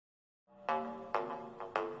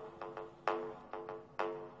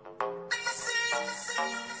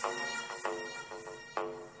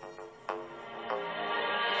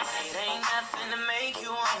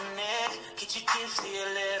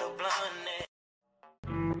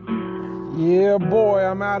Yeah, boy,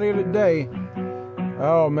 I'm out here today.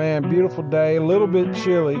 Oh man, beautiful day, a little bit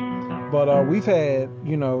chilly, but we've had,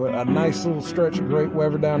 you know, a nice little stretch of great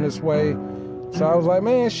weather down this way. So I was like,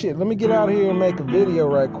 man, shit, let me get out here and make a video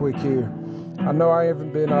right quick here. I know I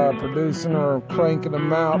haven't been producing or cranking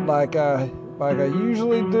them out like I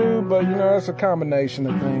usually do, but you know, it's a combination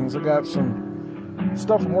of things. I got some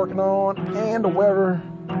stuff I'm working on, and the weather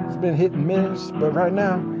has been hit and miss, but right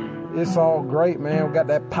now it's all great, man. We got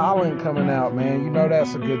that pollen coming out, man. You know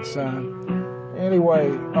that's a good sign.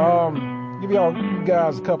 Anyway, give you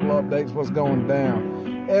guys a couple updates what's going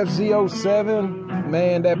down. FZ07,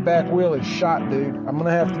 man, that back wheel is shot, dude. I'm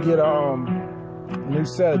gonna have to get a new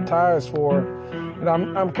set of tires for it. And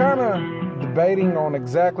I'm kind of debating on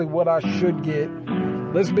exactly what I should get.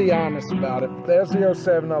 Let's be honest about it. The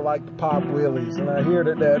FZ07, I like to pop wheelies, and I hear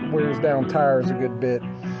that wears down tires a good bit.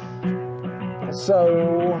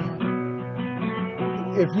 So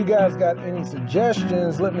if you guys got any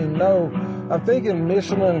suggestions, let me know. I'm thinking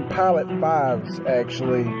Michelin Pilot 5s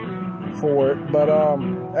actually for it. But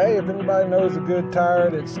hey, if anybody knows a good tire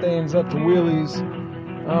that stands up to wheelies,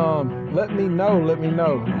 let me know.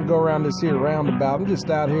 I'm gonna go around this here roundabout. I'm just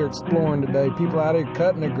out here exploring today. People out here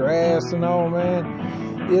cutting the grass and all, man.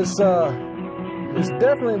 It's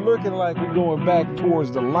definitely looking like we're going back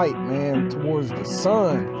towards the light, man, towards the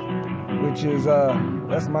sun, which is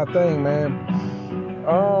that's my thing, man.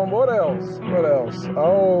 What else?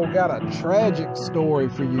 Oh, got a tragic story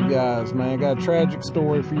for you guys, man.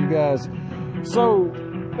 So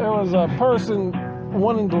there was a person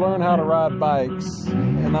wanting to learn how to ride bikes,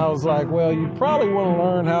 and I was like, well, you probably want to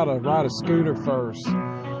learn how to ride a scooter first.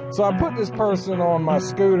 So I put this person on my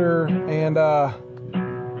scooter, and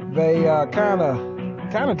they kind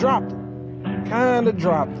of dropped it.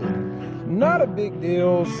 Not a big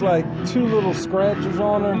deal. It's like 2 little scratches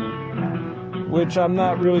on her, which I'm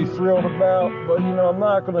not really thrilled about, but you know, I'm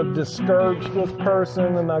not going to discourage this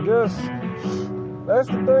person. And I guess that's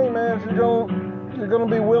the thing, man. If you're going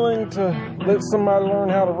to be willing to let somebody learn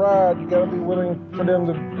how to ride, you got to be willing for them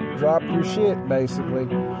to drop your shit, basically.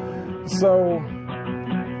 So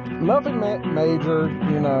nothing major,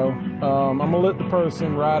 you know. I'm gonna let the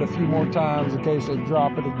person ride a few more times in case they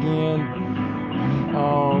drop it again.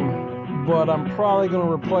 But I'm probably gonna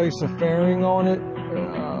replace a fairing on it.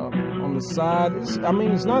 On the side, it's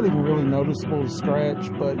not even really noticeable to scratch,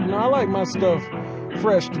 but you know, I like my stuff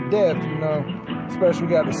fresh to death, you know, especially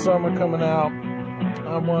got the summer coming out.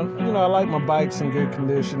 I like my bikes in good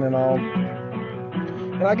condition and all.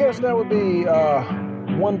 And I guess that would be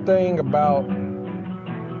one thing about,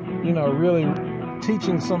 you know, really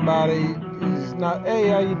teaching somebody is not, hey,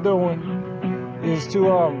 how you doing, is to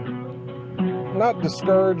not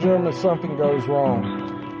discourage them if something goes wrong.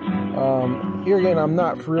 Here again, I'm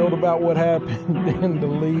not thrilled about what happened in the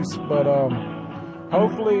least, but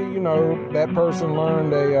hopefully, you know, that person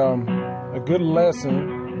learned a good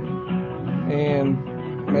lesson, and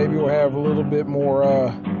maybe we'll have a little bit more,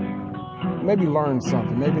 maybe learn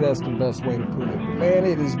something. Maybe that's the best way to put it. Man,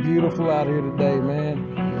 it is beautiful out here today, man.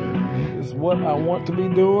 It's what I want to be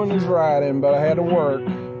doing is riding, but I had to work.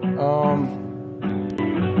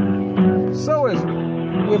 So as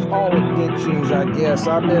with all addictions, I guess,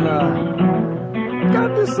 I've been,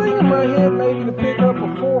 got this thing in my head maybe to pick up a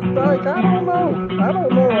 4th bike. I don't know. I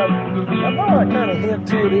know I kind of hint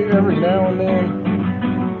to it every now and then.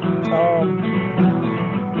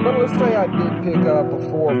 But let's say I did pick up a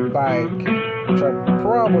 4th bike, which I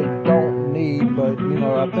probably don't need, but you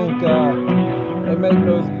know, I think they make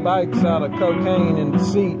those bikes out of cocaine in the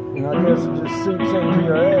seat, and I guess it just seeps into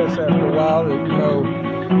your ass after a while that, you know,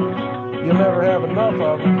 you'll never have enough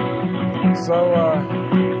of them. So,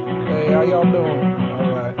 hey, how y'all doing?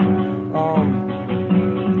 Alright.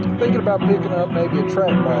 Thinking about picking up maybe a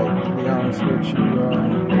track bike, to be honest with you.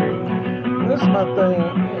 And this is my thing.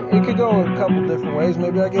 It could go a couple different ways.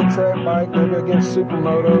 Maybe I get a track bike, maybe I get a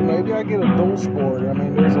supermoto, maybe I get a dual sport. I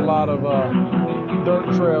mean, there's a lot of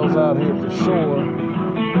dirt trails out here for sure.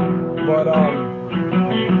 But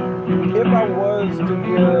if I was to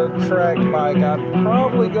get a track bike, I'd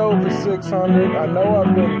probably go for 600. I know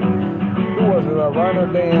I've been, who was it, Rhino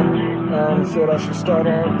Dan said I should start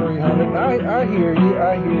on 300. I hear you.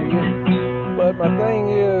 But my thing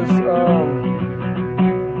is,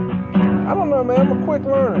 I don't know, man, I'm a quick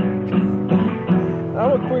learner. I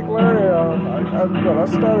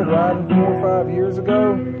started riding 4 or 5 years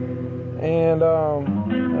ago, and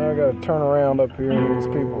I gotta turn around up here in these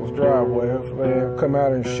people's driveway. Hopefully they'll come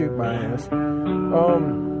out and shoot my ass.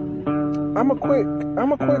 I'm a quick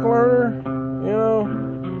learner, you know.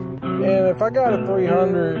 And if I got a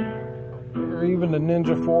 300, or even the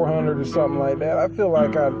Ninja 400 or something like that, I feel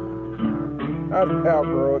like I'd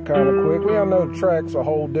outgrow it kind of quickly. I know track's a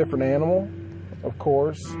whole different animal, of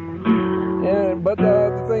course. But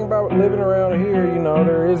the thing about living around here, you know,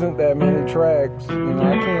 there isn't that many tracks. You know,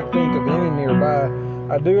 I can't think of any nearby.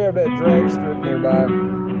 I do have that drag strip nearby.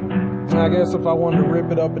 I guess if I wanted to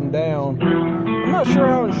rip it up and down, I'm not sure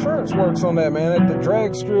how insurance works on that, man. At the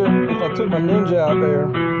drag strip, if I took my Ninja out there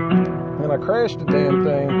and I crashed the damn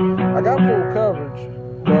thing, I got full coverage,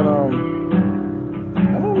 but I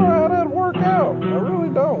don't know how that'd work out. I really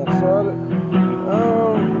don't. So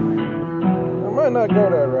I might not go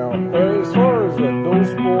that route. But as far as a dual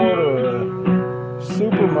sport or a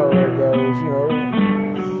supermoto goes, you know,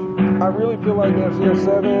 I really feel like the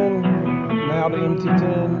FZ07. Now the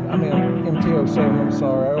MT10, I mean MT07, I'm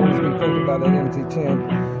sorry. I always be thinking about that MT10.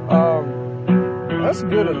 That's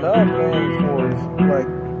good enough, man, for like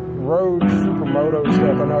road supermoto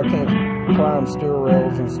stuff. I know I can't climb steel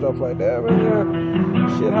rails and stuff like that, but yeah,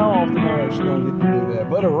 shit, how often am I actually gonna get to do that?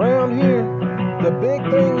 But around here, the big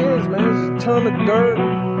thing is, man, there's a ton of dirt,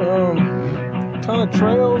 ton of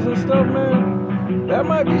trails and stuff, man. That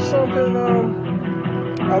might be something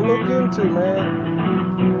I look into, man.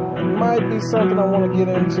 Might be something I want to get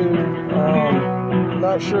into.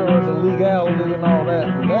 Not sure of the legality and all that,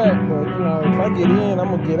 but you know, if I get in, I'm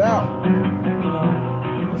gonna get out. You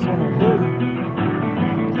know, that's what I'm gonna do.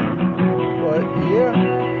 But yeah,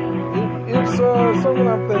 it's something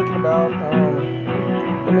I'm thinking about.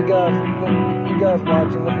 And you guys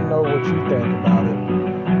watching, let me know what you think about it.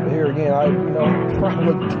 But here again, I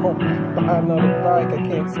probably don't buy another bike. I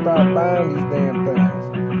can't stop buying these damn things.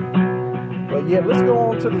 But yeah, let's go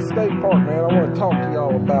on to the state park, man. I want to talk to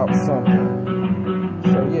y'all about something.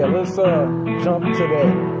 So yeah, let's jump to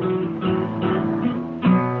that.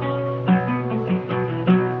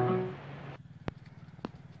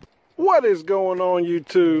 What is going on,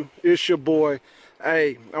 YouTube? It's your boy.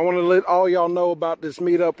 Hey, I want to let all y'all know about this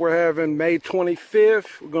meetup we're having May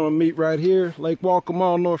 25th. We're going to meet right here, Lake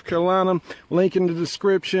Waccamaw, North Carolina. Link in the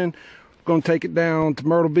description. Going to take it down to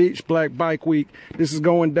Myrtle Beach, Black Bike Week. This is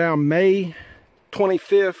going down May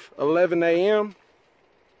 25th, 11 a.m.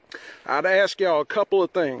 I'd ask y'all a couple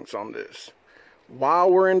of things on this.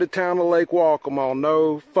 While we're in the town of Lake Waccamaw,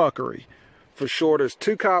 no fuckery. For sure, there's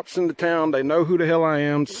 2 cops in the town. They know who the hell I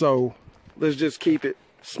am, so let's just keep it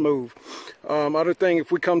smooth. Other thing,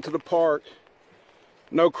 if we come to the park,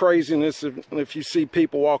 no craziness. If you see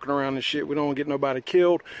people walking around and shit, we don't get nobody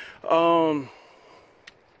killed. As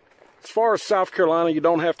far as South Carolina, you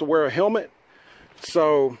don't have to wear a helmet.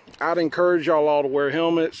 So I'd encourage y'all all to wear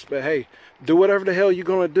helmets. But hey, do whatever the hell you're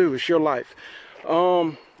going to do. It's your life.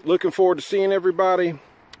 Looking forward to seeing everybody.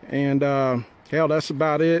 And hell, that's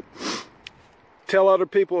about it. Tell other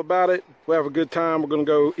people about it. We'll have a good time. We're going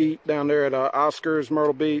to go eat down there at Oscar's,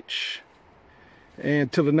 Myrtle Beach.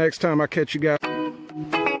 And till the next time I catch you guys.